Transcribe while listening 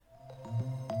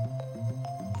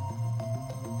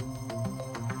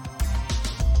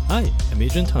Hi, I'm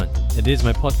Adrian Tan, and this is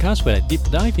my podcast where I deep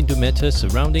dive into matters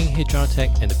surrounding HR tech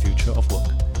and the future of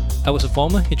work. I was a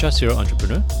former HR serial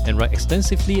entrepreneur and write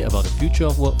extensively about the future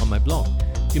of work on my blog.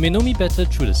 You may know me better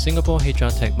through the Singapore HR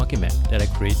Tech Market Map that I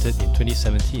created in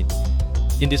 2017.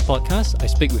 In this podcast, I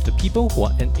speak with the people who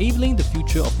are enabling the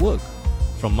future of work.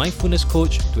 From mindfulness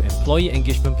coach to employee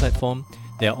engagement platform,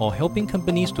 they are all helping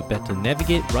companies to better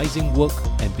navigate rising work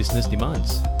and business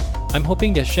demands. I'm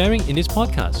hoping that sharing in this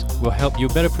podcast will help you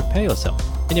better prepare yourself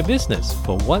and your business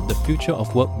for what the future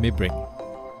of work may bring.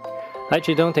 Hi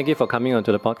CheeTung, thank you for coming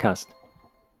onto the podcast.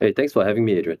 Hey, thanks for having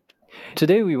me, Adrian.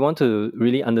 Today, we want to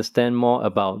really understand more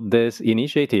about this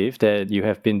initiative that you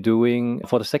have been doing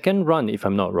for the second run, if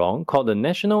I'm not wrong, called the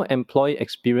National Employee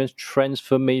Experience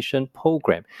Transformation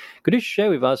Program. Could you share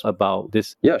with us about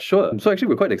this? Yeah, sure. So actually,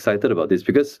 we're quite excited about this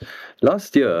because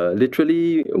last year,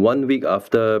 literally 1 week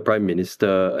after Prime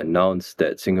Minister announced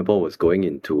that Singapore was going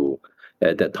into,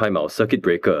 at that time, our circuit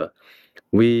breaker,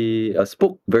 we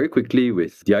spoke very quickly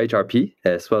with the IHRP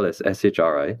as well as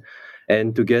SHRI.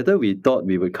 And together, we thought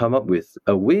we would come up with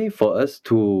a way for us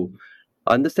to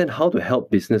understand how to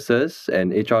help businesses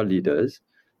and HR leaders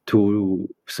to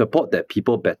support their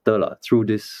people better through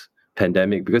this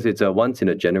pandemic, because it's a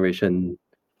once-in-a-generation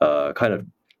kind of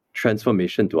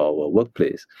transformation to our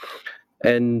workplace.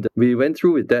 And we went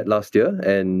through with that last year,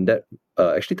 and that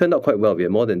actually turned out quite well. We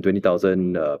had more than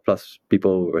 20,000 plus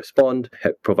people respond,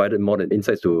 had provided more than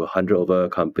insights to 100 over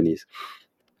companies.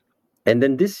 And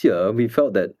then this year, we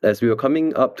felt that as we were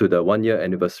coming up to the 1 year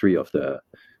anniversary of the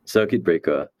circuit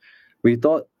breaker, we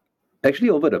thought actually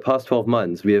over the past 12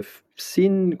 months, we have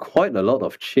seen quite a lot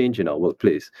of change in our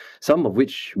workplace, some of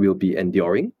which will be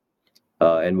enduring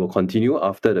and will continue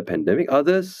after the pandemic.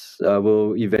 Others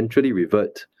will eventually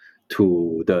revert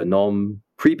to the norm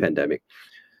pre-pandemic.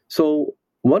 So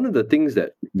one of the things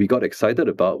that we got excited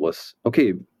about was,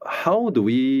 okay, how do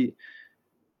we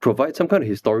provide some kind of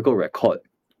historical record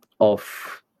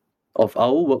of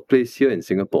our workplace here in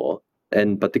Singapore,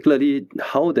 and particularly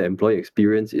how the employee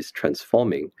experience is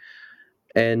transforming,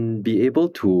 and be able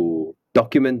to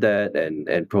document that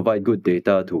and provide good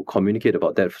data to communicate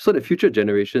about that, so that future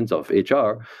generations of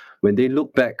HR, when they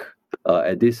look back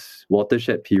at this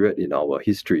watershed period in our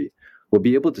history, will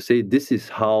be able to say, this is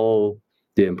how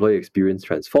the employee experience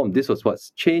transformed. This was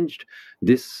what's changed.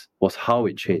 This was how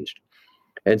it changed.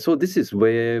 And so this is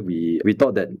where we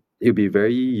thought that it would be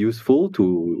very useful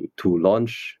to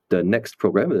launch the next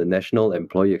program, the National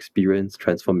Employee Experience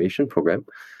Transformation Program,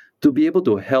 to be able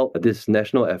to help this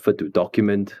national effort to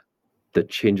document the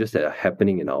changes that are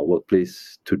happening in our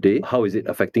workplace today. How is it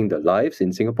affecting the lives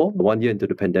in Singapore 1 year into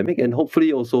the pandemic, and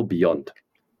hopefully also beyond?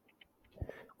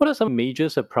 What are some major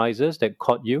surprises that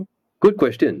caught you? Good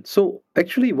question. So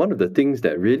actually, one of the things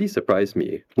that really surprised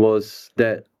me was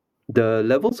that the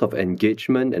levels of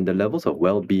engagement and the levels of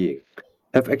well-being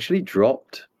have actually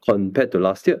dropped compared to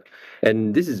last year.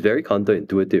 And this is very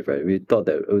counterintuitive, right? We thought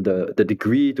that the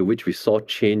degree to which we saw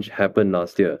change happen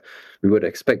last year, we would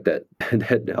expect that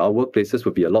our workplaces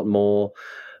would be a lot more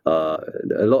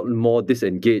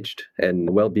disengaged and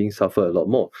well-being suffer a lot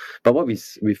more. But what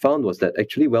we found was that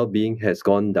actually well-being has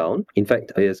gone down. In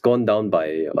fact, it has gone down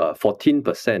by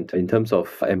 14% in terms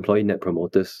of employee net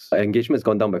promoters. Engagement has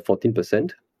gone down by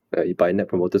 14% by net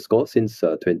promoter score since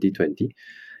 2020.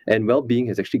 And well-being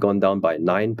has actually gone down by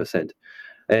 9%.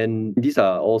 And these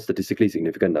are all statistically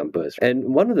significant numbers.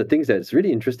 And one of the things that's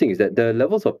really interesting is that the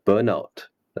levels of burnout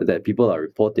that people are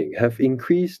reporting have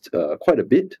increased quite a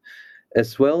bit,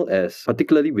 as well as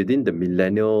particularly within the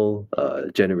millennial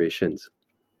generations.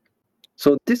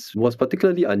 So this was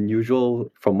particularly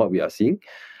unusual from what we are seeing.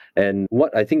 And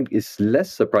what I think is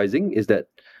less surprising is that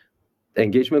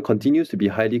engagement continues to be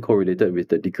highly correlated with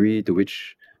the degree to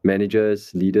which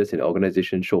managers, leaders in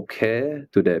organizations show care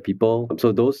to their people.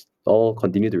 So those all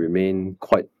continue to remain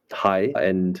quite high.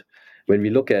 And when we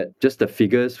look at just the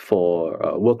figures for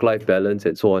work-life balance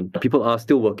and so on, people are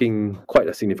still working quite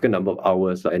a significant number of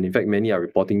hours. And in fact, many are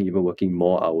reporting even working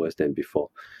more hours than before.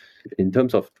 In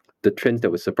terms of the trends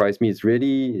that would surprise me, it's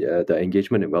really the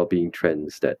engagement and well-being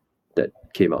trends that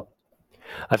came out.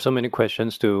 I have so many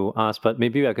questions to ask, but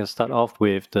maybe I can start off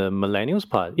with the millennials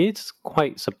part. It's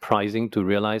quite surprising to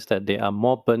realize that they are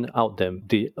more burnt out than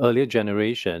the earlier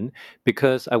generation,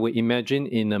 because I would imagine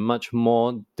in a much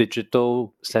more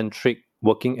digital-centric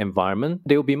working environment,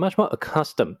 they will be much more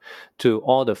accustomed to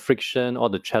all the friction, all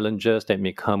the challenges that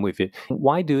may come with it.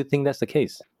 Why do you think that's the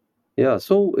case? Yeah,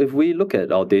 so if we look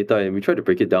at our data and we try to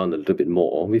break it down a little bit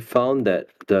more, we found that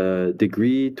the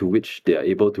degree to which they are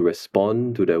able to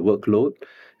respond to their workload,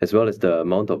 as well as the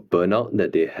amount of burnout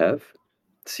that they have,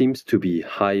 seems to be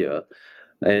higher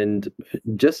And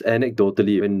just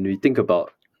anecdotally, when we think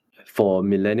about for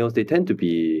millennials, they tend to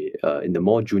be in the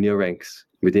more junior ranks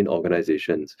within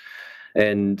organizations.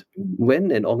 And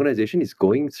when an organization is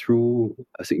going through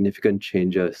significant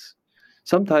changes,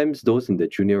 sometimes those in the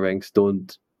junior ranks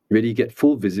don't really get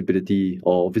full visibility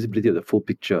or visibility of the full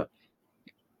picture.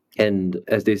 And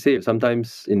as they say,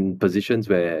 sometimes in positions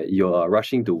where you are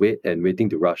rushing to wait and waiting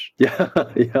to rush. Yeah,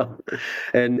 yeah.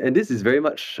 And this is very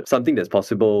much something that's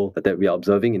possible that we are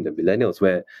observing in the millennials,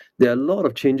 where there are a lot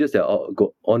of changes that are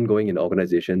ongoing in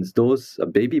organizations. Those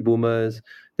baby boomers,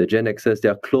 the Gen Xers, they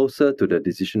are closer to the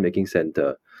decision-making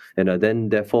center and are then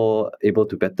therefore able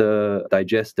to better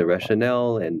digest the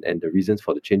rationale and the reasons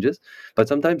for the changes. But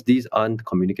sometimes these aren't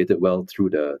communicated well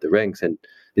through the ranks, and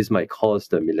this might cause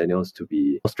the millennials to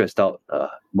be more stressed out,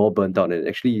 more burnt out, and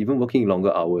actually even working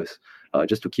longer hours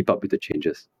just to keep up with the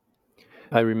changes.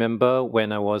 I remember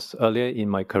when I was earlier in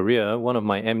my career, one of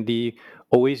my MD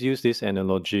always used this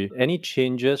analogy. Any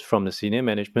changes from the senior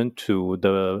management to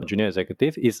the junior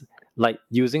executive is like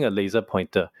using a laser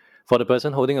pointer. For the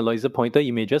person holding a laser pointer,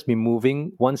 you may just be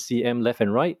moving 1 cm left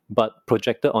and right, but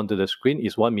projected onto the screen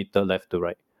is 1 meter left to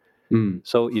right.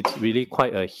 So it's really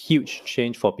quite a huge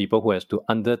change for people who has to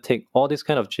undertake all these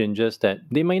kind of changes that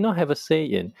they may not have a say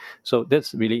in. So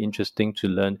that's really interesting to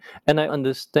learn. And I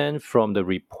understand from the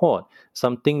report,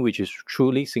 something which is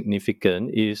truly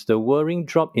significant is the worrying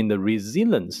drop in the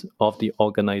resilience of the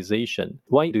organization.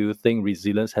 Why do you think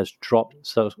resilience has dropped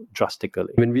so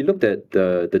drastically? When we looked at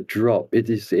the drop, it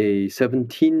is a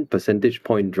 17 percentage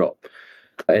point drop.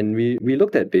 And we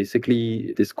looked at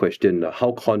basically this question,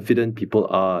 how confident people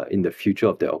are in the future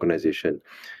of their organization.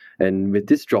 And with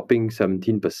this dropping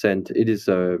 17%, it is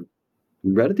a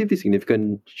relatively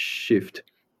significant shift.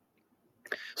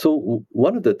 So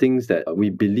one of the things that we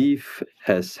believe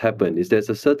has happened is there's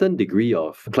a certain degree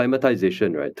of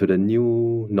climatization, right, to the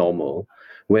new normal,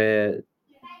 where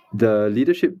the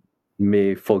leadership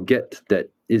may forget that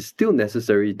it's still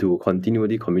necessary to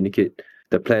continually communicate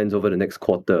the plans over the next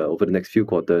quarter, over the next few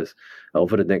quarters,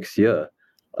 over the next year,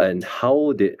 and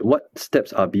what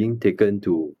steps are being taken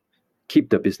to keep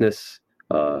the business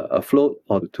afloat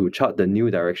or to chart the new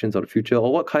directions of the future,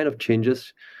 or what kind of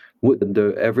changes would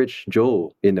the average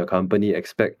Joe in the company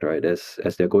expect, right, as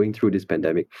they're going through this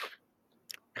pandemic.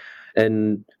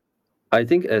 And I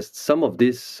think as some of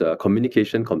this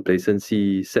communication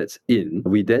complacency sets in,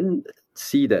 we then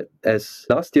see that as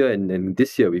last year and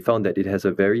this year, we found that it has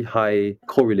a very high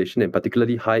correlation and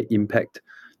particularly high impact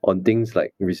on things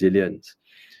like resilience.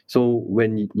 So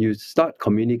when you start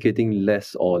communicating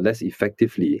less or less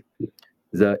effectively,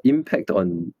 the impact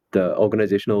on the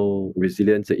organizational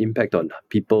resilience, the impact on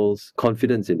people's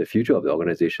confidence in the future of the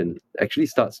organization actually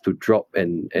starts to drop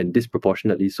and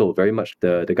disproportionately so. Very much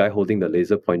the guy holding the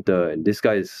laser pointer, and this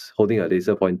guy is holding a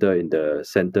laser pointer in the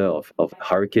center of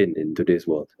hurricane in today's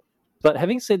world. But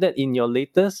having said that, in your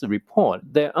latest report,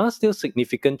 there are still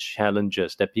significant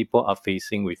challenges that people are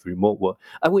facing with remote work.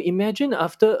 I would imagine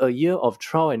after a year of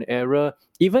trial and error,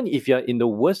 even if you're in the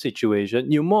worst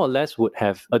situation, you more or less would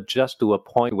have adjusted to a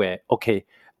point where, okay,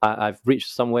 I've reached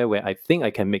somewhere where I think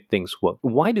I can make things work.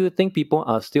 Why do you think people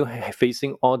are still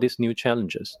facing all these new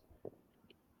challenges?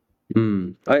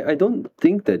 I don't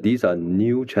think that these are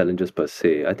new challenges per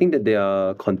se. I think that they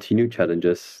are continued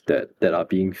challenges that are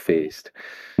being faced.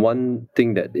 One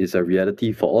thing that is a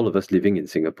reality for all of us living in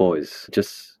Singapore is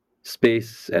just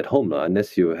space at home,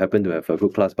 unless you happen to have a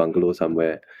good class bungalow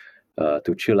somewhere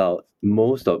to chill out.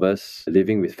 Most of us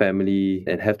living with family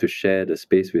and have to share the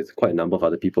space with quite a number of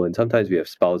other people. And sometimes we have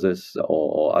spouses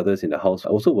or others in the house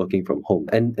also working from home.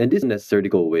 And this doesn't necessarily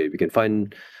go away. We can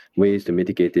find ways to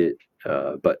mitigate it.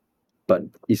 But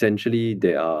essentially,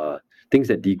 there are things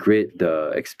that degrade the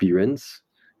experience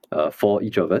for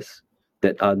each of us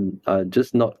that are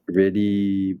just not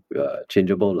really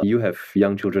changeable. You have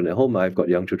young children at home, I've got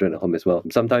young children at home as well.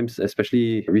 Sometimes,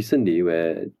 especially recently,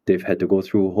 where they've had to go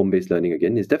through home-based learning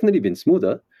again, it's definitely been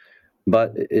smoother,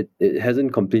 but it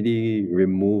hasn't completely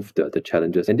removed the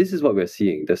challenges. And this is what we're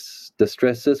seeing. The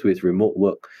stresses with remote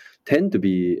work tend to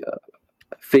be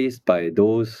faced by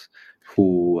those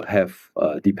who have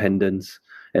dependents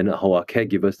and who are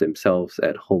caregivers themselves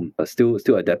at home. Still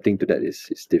adapting to that is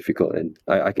difficult. And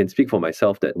I can speak for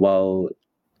myself that while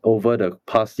over the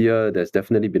past year, there's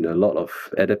definitely been a lot of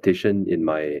adaptation in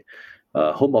my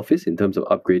home office in terms of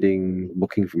upgrading,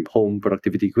 working from home,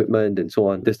 productivity equipment, and so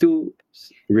on. There still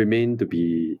remain to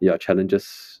be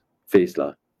challenges faced.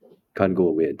 Can't go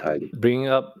away entirely. Bringing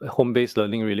up home-based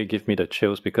learning really gave me the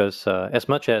chills because as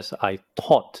much as I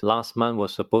thought last month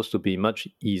was supposed to be much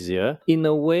easier, in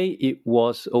a way it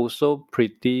was also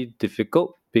pretty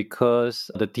difficult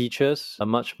because the teachers are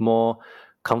much more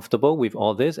comfortable with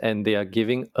all this, and they are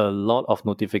giving a lot of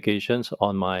notifications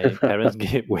on my Parents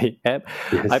Gateway app.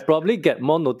 I Yes. probably get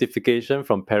more notification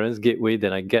from Parents Gateway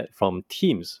than I get from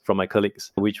Teams from my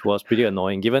colleagues, which was pretty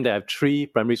annoying. Given that I have 3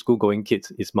 primary school going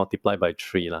kids, it's multiplied by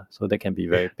 3 lah, so that can be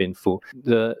very painful.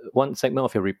 The one segment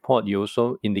of your report, you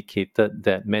also indicated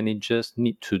that managers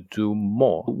need to do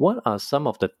more. What are some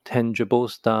of the tangible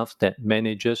stuff that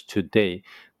managers today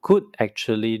could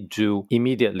actually do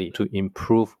immediately to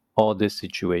improve all this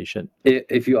situation?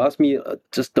 If you ask me,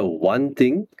 just the one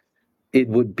thing, it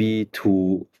would be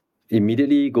to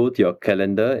immediately go to your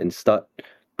calendar and start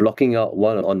blocking out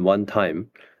one-on-one time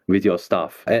with your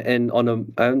staff. And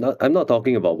I'm not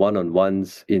talking about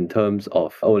one-on-ones in terms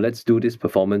of, oh, let's do this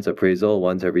performance appraisal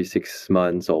once every 6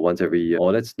 months or once every year,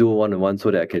 or let's do a one-on-one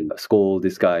so that I can scold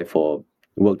this guy for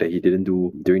work that he didn't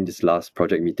do during this last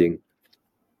project meeting.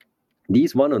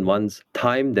 These one-on-ones,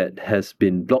 time that has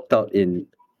been blocked out in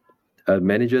a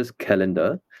manager's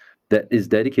calendar that is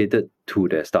dedicated to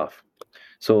their staff.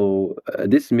 So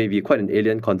this may be quite an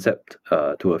alien concept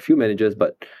to a few managers,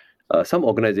 but some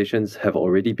organizations have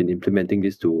already been implementing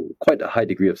this to quite a high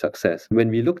degree of success. When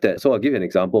we looked at, so I'll give you an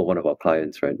example of one of our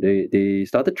clients, right? They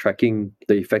started tracking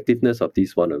the effectiveness of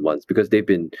these one-on-ones because they've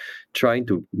been trying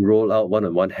to roll out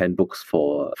one-on-one handbooks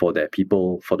for their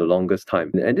people for the longest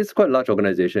time. And it's quite a large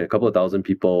organization, a couple of thousand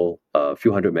people, a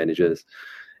few hundred managers.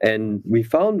 And we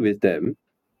found with them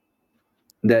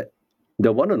that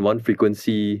the one-on-one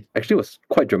frequency actually was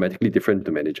quite dramatically different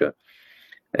to manager.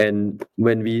 And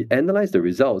when we analyzed the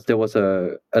results, there was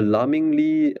a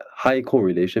alarmingly high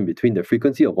correlation between the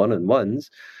frequency of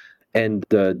one-on-ones and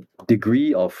the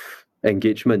degree of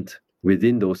engagement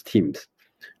within those teams.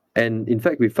 And in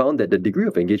fact, we found that the degree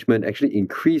of engagement actually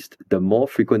increased the more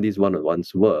frequent these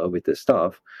one-on-ones were with the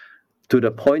staff, to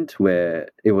the point where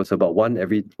it was about once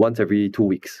every 2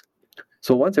 weeks.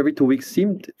 So once every 2 weeks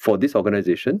seemed for this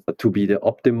organization to be the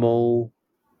optimal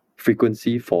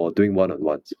frequency for doing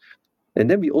one-on-ones. And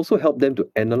then we also helped them to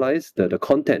analyze the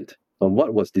content on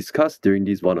what was discussed during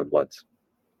these one-on-ones.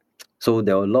 So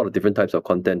there are a lot of different types of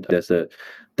content. The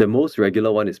most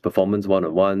regular one is performance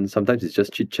one-on-one. Sometimes it's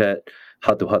just chit-chat,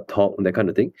 heart-to-heart talk, that kind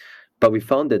of thing. But we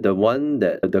found that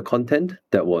the content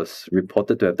that was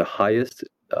reported to have the highest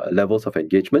levels of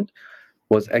engagement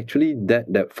was actually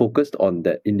that focused on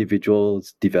that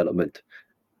individual's development.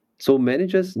 So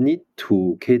managers need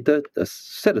to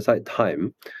set aside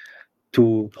time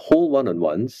to hold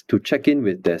one-on-ones, to check in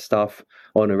with their staff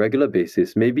on a regular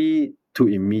basis. Maybe to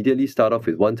immediately start off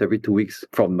with once every 2 weeks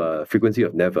from a frequency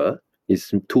of never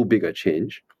is too big a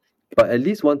change, but at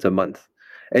least once a month.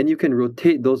 And you can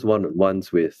rotate those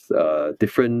one-on-ones with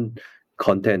different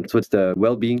content. So it's the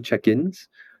well-being check-ins,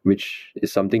 which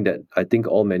is something that I think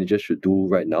all managers should do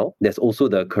right now. There's also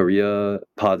the career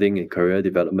pathing and career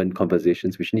development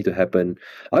conversations, which need to happen,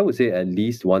 I would say, at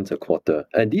least once a quarter.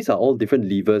 And these are all different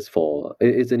levers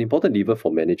it's an important lever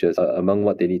for managers among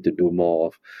what they need to do more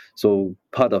of. So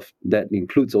part of that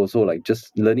includes also like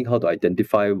just learning how to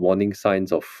identify warning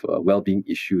signs of well-being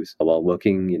issues while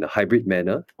working in a hybrid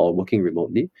manner or working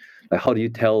remotely. Like how do you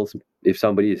tell if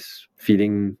somebody is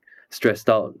feeling stressed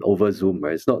out over Zoom,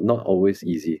 right? It's not always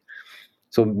easy.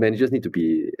 So managers need to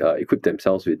be equip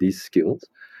themselves with these skills.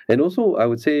 And also, I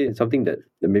would say something that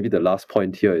maybe the last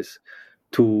point here is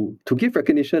to give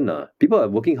recognition. People are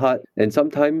working hard, and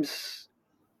sometimes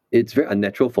it's very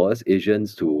unnatural for us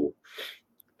Asians to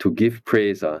give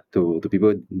praise to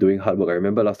people doing hard work. I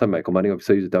remember last time my commanding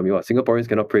officer used to tell me, Singaporeans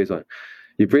cannot praise one.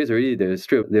 You praise already, they'll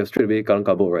straight away kalang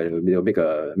kabut, right? They'll make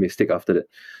a mistake after that.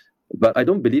 But I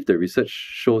don't believe the research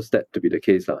shows that to be the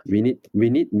case. We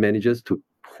need managers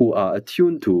who are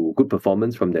attuned to good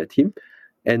performance from their team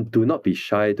and do not be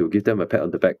shy to give them a pat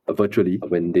on the back virtually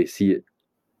when they see it.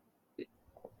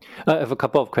 I have a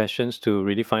couple of questions to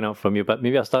really find out from you, but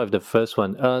maybe I'll start with the first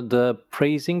one. The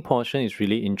praising portion is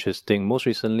really interesting. Most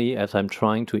recently, as I'm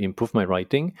trying to improve my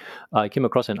writing, I came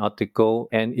across an article,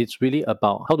 and it's really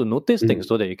about how to notice things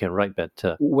so that you can write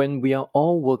better. When we are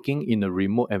all working in a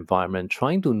remote environment,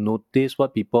 trying to notice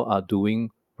what people are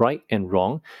doing right and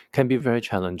wrong can be very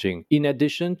challenging. In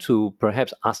addition to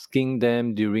perhaps asking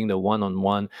them during the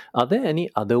one-on-one, are there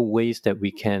any other ways that we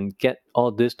can get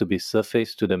all this to be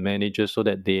surfaced to the managers so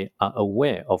that they are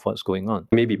aware of what's going on?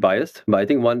 May be biased, but I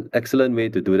think one excellent way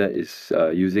to do that is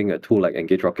using a tool like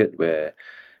Engage Rocket, where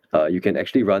you can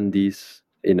actually run these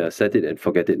in a set it and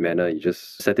forget it manner. You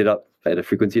just set it up at the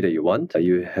frequency that you want.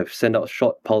 You have sent out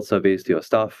short pulse surveys to your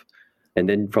staff. And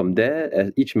then from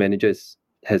there, each manager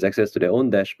has access to their own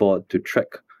dashboard to track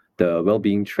the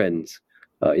well-being trends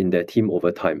in their team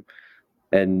over time.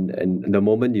 And the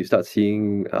moment you start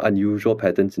seeing unusual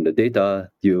patterns in the data,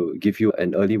 you give you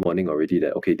an early warning already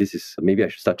that, okay, this is, maybe I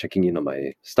should start checking in on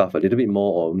my staff a little bit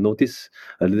more, or notice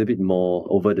a little bit more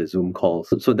over the Zoom call.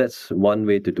 So that's one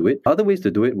way to do it. Other ways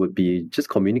to do it would be just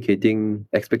communicating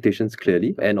expectations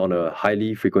clearly and on a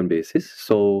highly frequent basis.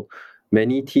 So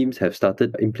many teams have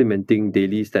started implementing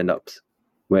daily stand-ups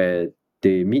where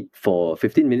they meet for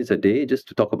 15 minutes a day just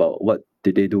to talk about what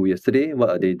did they do yesterday, what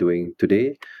are they doing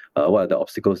today, what are the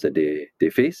obstacles that they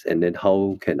face, and then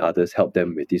how can others help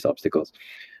them with these obstacles,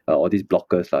 or these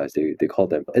blockers, as they call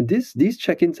them. And these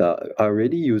check-ins are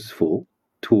really useful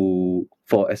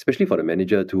for especially for the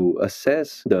manager to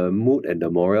assess the mood and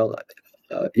the morale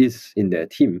is in their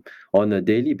team on a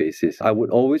daily basis. I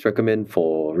would always recommend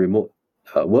for remote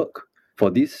work, for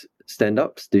these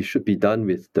stand-ups, they should be done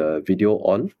with the video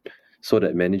on, so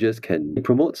that managers can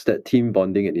promote that team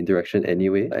bonding and interaction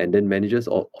anyway. And then managers,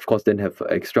 of course, then have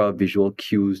extra visual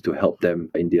cues to help them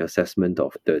in the assessment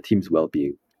of the team's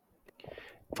well-being.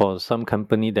 For some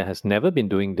company that has never been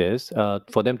doing this,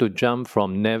 for them to jump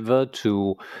from never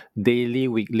to daily,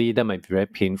 weekly, that might be very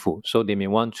painful. So they may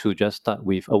want to just start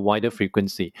with a wider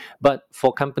frequency. But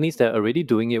for companies that are already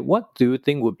doing it, what do you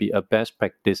think would be a best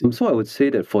practice? So I would say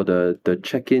that for the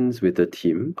check-ins with the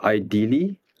team,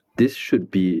 ideally, it should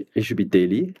be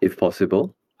daily if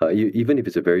possible. Even if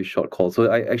it's a very short call. So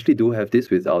I actually do have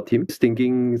this with our team. Just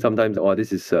thinking sometimes, oh,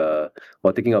 this is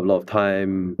taking up a lot of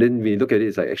time. Then we look at it,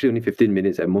 it's like actually only 15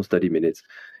 minutes, at most 30 minutes.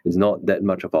 It's not that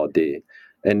much of our day.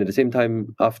 And at the same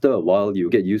time, after a while, you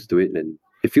get used to it, and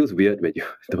it feels weird when you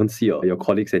don't see your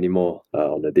colleagues anymore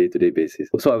on a day-to-day basis.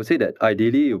 So I would say that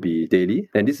ideally it will be daily,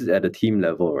 and this is at a team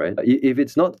level, right? If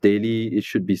it's not daily, it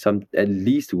should be at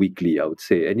least weekly, I would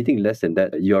say. Anything less than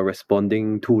that, you are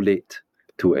responding too late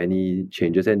to any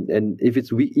changes. And if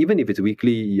it's even if it's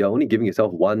weekly, you're only giving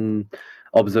yourself one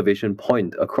observation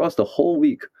point across the whole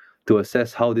week to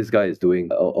assess how this guy is doing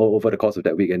over the course of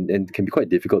that week, and can be quite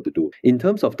difficult to do. In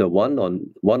terms of the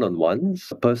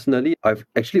one-on-ones, personally, I've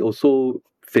actually also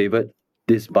favored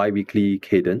this bi-weekly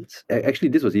cadence. Actually,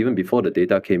 this was even before the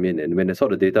data came in, and when I saw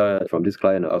the data from this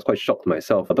client, I was quite shocked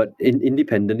myself. But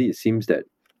independently, it seems that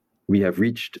we have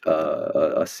reached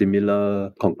a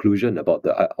similar conclusion about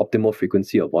the optimal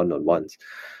frequency of one-on-ones.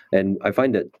 And I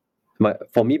find that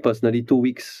for me personally, 2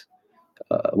 weeks,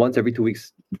 once every 2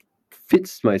 weeks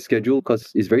fits my schedule,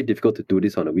 because it's very difficult to do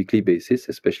this on a weekly basis,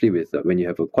 especially with when you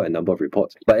have quite a number of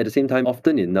reports. But at the same time,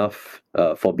 often enough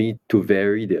for me to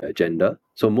vary the agenda.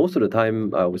 So most of the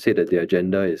time, I would say that the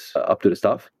agenda is up to the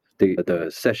staff.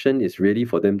 The session is really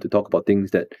for them to talk about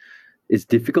things that it's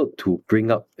difficult to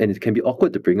bring up, and it can be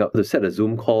awkward to bring up. To set a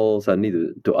Zoom call suddenly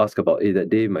to ask about, hey, that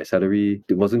day my salary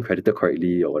wasn't credited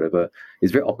correctly or whatever.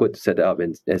 It's very awkward to set that up,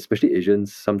 and especially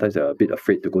Asians sometimes are a bit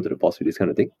afraid to go to the boss with this kind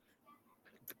of thing.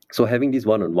 So having these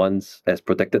one-on-ones as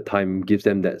protected time gives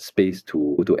them that space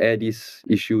to air these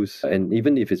issues. And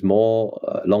even if it's more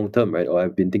long-term, right? Or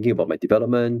I've been thinking about my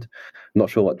development, not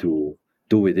sure what to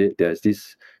do with it. There's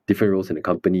these different roles in the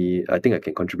company. I think I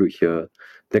can contribute here,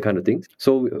 that kind of thing.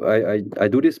 So I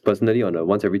do this personally on a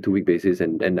once every 2 week basis,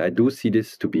 and I do see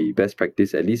this to be best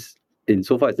practice, at least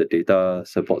insofar as the data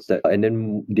supports that. And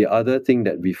then the other thing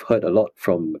that we've heard a lot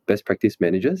from best practice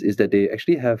managers is that they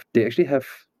actually have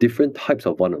different types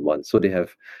of one-on-ones. So they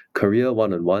have career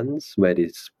one-on-ones where they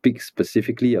speak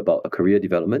specifically about career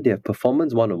development. They have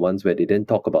performance one-on-ones where they then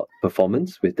talk about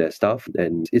performance with their staff,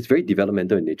 and it's very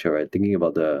developmental in nature, right? Thinking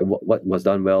about what was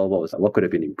done well, what could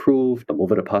have been improved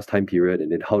over the past time period,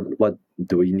 and then what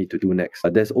do we need to do next.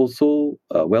 There's also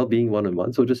well-being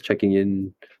one-on-one, so just checking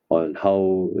in on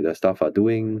how the staff are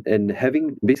doing, and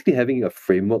having a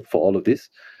framework for all of this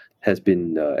has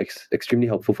been extremely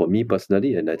helpful for me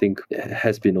personally, and I think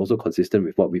has been also consistent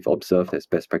with what we've observed as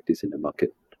best practice in the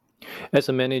market. As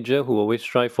a manager who always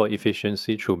strive for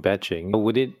efficiency through batching,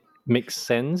 would it make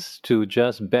sense to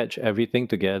just batch everything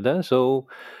together? So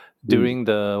during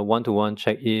the one-to-one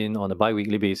check-in on a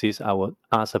bi-weekly basis, I would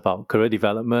ask about career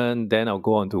development, then I'll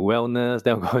go on to wellness,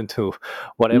 then I'll go into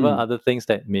whatever other things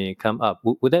that may come up.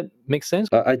 Would that make sense?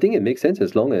 I think it makes sense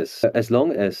as long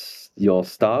as your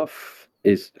staff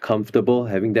is comfortable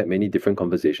having that many different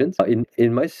conversations.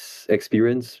 In my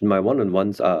experience, my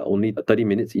one-on-ones are only 30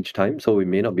 minutes each time, so we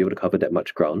may not be able to cover that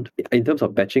much ground. In terms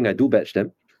of batching, I do batch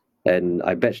them, and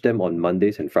I batch them on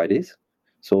Mondays and Fridays.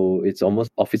 So it's almost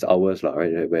office hours,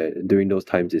 right? Where during those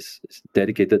times it's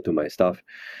dedicated to my staff,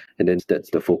 and then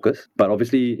that's the focus. But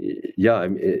obviously, yeah,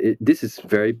 this is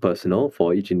very personal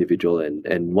for each individual,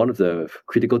 and one of the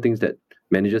critical things that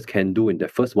managers can do in their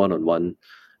first one-on-one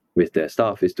with their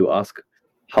staff is to ask,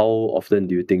 how often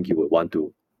do you think you would want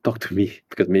to talk to me,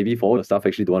 because maybe for all the staff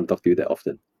actually don't want to talk to you that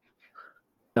often.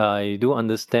 I do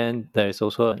understand there is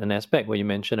also an aspect where you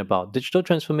mentioned about digital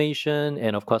transformation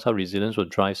and, of course, how resilience will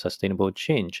drive sustainable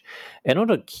change. And one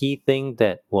of the key thing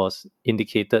that was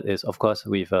indicated is, of course,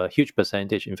 with a huge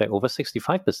percentage, in fact, over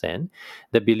 65%,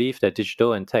 that believe that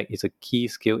digital and tech is a key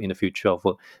skill in the future of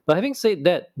work. But having said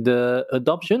that, the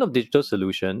adoption of digital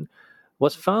solution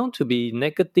was found to be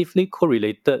negatively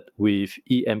correlated with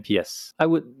EMPS. I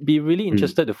would be really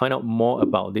interested to find out more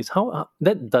about this. How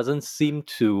that doesn't seem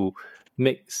to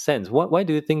make sense. Why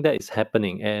do you think that is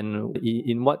happening, and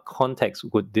in what context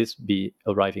would this be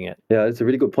arriving at? Yeah, it's a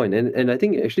really good point. And I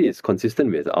think actually it's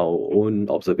consistent with our own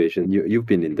observation. You've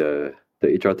been in the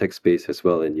HR tech space as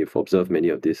well, and you've observed many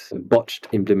of these botched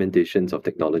implementations of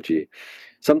technology.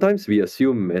 Sometimes we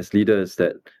assume as leaders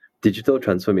that digital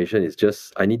transformation is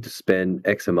just, I need to spend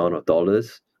X amount of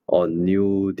dollars on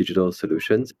new digital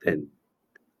solutions and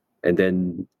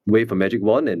then wave a magic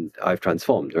wand and I've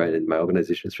transformed, right? And my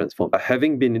organization's transformed.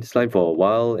 Having been in this line for a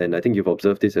while, and I think you've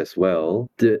observed this as well,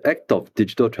 the act of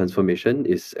digital transformation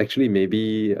is actually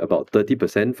maybe about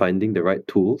 30% finding the right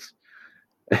tools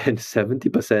and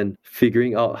 70%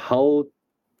 figuring out how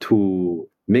to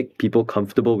make people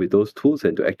comfortable with those tools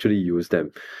and to actually use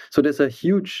them. So there's a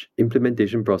huge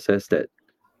implementation process that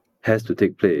has to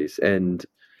take place. And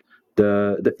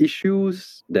the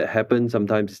issues that happen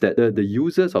sometimes is that the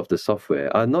users of the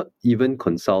software are not even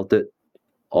consulted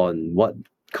on what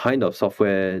kind of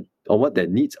software or what their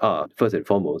needs are, first and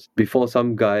foremost, before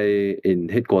some guy in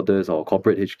headquarters or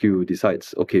corporate HQ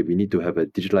decides, okay, we need to have a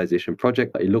digitalization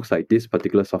project. It looks like this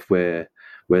particular software,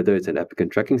 whether it's an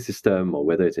applicant tracking system or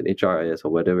whether it's an HRIS or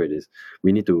whatever it is,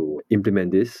 we need to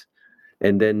implement this.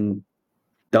 And then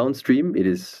downstream, it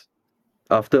is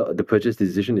after the purchase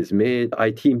decision is made,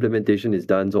 IT implementation is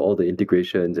done, so all the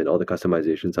integrations and all the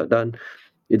customizations are done.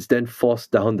 It's then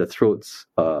forced down the throats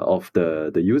of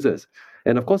the users.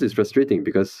 And of course, it's frustrating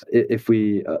because if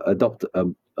we adopt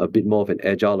a bit more of an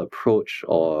agile approach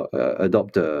or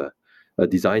adopt a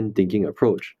design thinking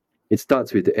approach, it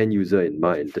starts with the end user in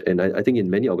mind. And I think in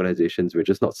many organizations, we're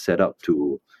just not set up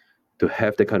to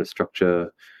have that kind of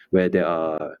structure where there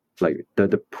are like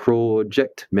the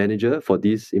project manager for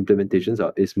these implementations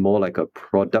is more like a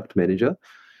product manager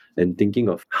and thinking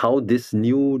of how this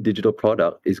new digital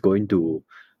product is going to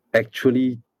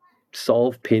actually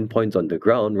solve pain points on the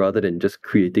ground rather than just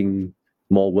creating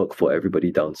more work for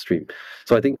everybody downstream.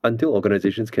 So I think until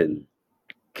organizations can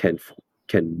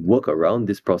work around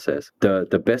this process,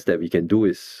 the best that we can do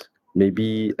is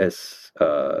maybe as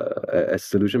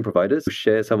solution providers to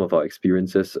share some of our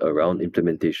experiences around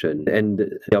implementation.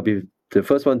 And I'll be the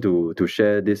first one to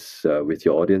share this with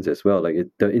your audience as well. Like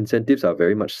the incentives are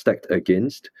very much stacked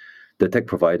against the tech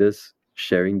providers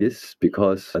sharing this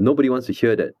because nobody wants to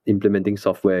hear that implementing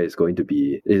software is going to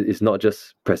be is not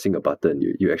just pressing a button.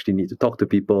 You actually need to talk to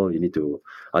people. You need to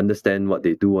understand what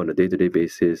they do on a day-to-day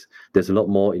basis. There's a lot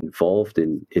more involved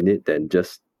in it than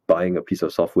just buying a piece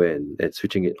of software and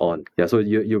switching it on. Yeah, so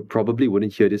you probably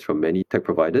wouldn't hear this from many tech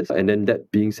providers. And then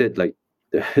that being said, like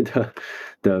the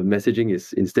messaging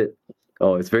is instead,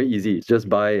 oh, it's very easy. Just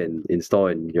buy and install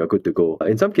and you're good to go.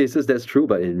 In some cases, that's true,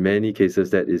 but in many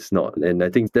cases, that is not. And I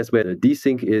think that's where the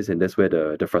desync is, and that's where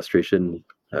the frustration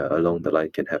along the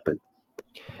line can happen.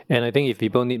 And I think if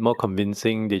people need more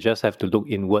convincing, they just have to look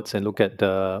inwards and look at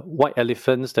the white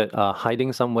elephants that are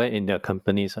hiding somewhere in their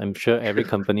companies. I'm sure every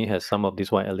company has some of these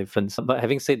white elephants. But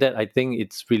having said that, I think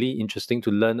it's really interesting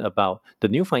to learn about the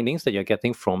new findings that you're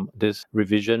getting from this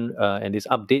revision and this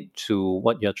update to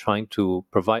what you're trying to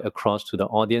provide across to the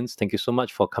audience. Thank you so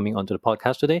much for coming onto the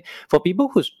podcast today. For people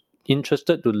who's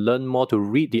interested to learn more, to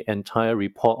read the entire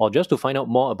report, or just to find out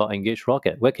more about Engage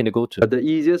Rocket, where can they go to? The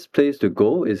easiest place to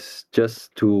go is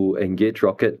just to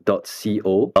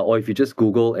engagerocket.co, or if you just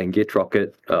Google Engage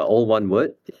Rocket, all one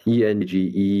word,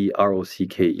 ENGEROCKET,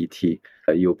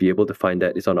 you'll be able to find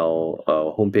that. It's on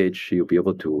our homepage. You'll be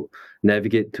able to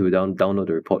navigate to download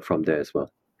the report from there as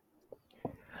well.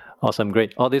 Awesome,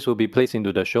 great. All this will be placed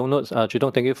into the show notes.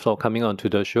 CheeTung, thank you for coming on to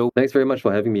the show. Thanks very much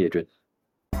for having me, Adrian.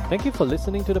 Thank you for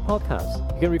listening to the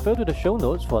podcast. You can refer to the show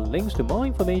notes for links to more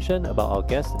information about our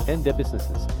guests and their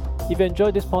businesses. If you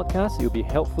enjoyed this podcast, it will be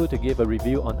helpful to give a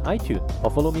review on iTunes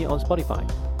or follow me on Spotify.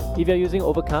 If you're using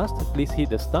Overcast, please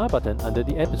hit the star button under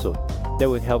the episode. That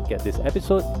will help get this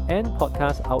episode and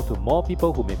podcast out to more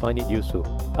people who may find it useful.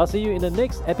 I'll see you in the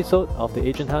next episode of The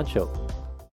Agent Han Show.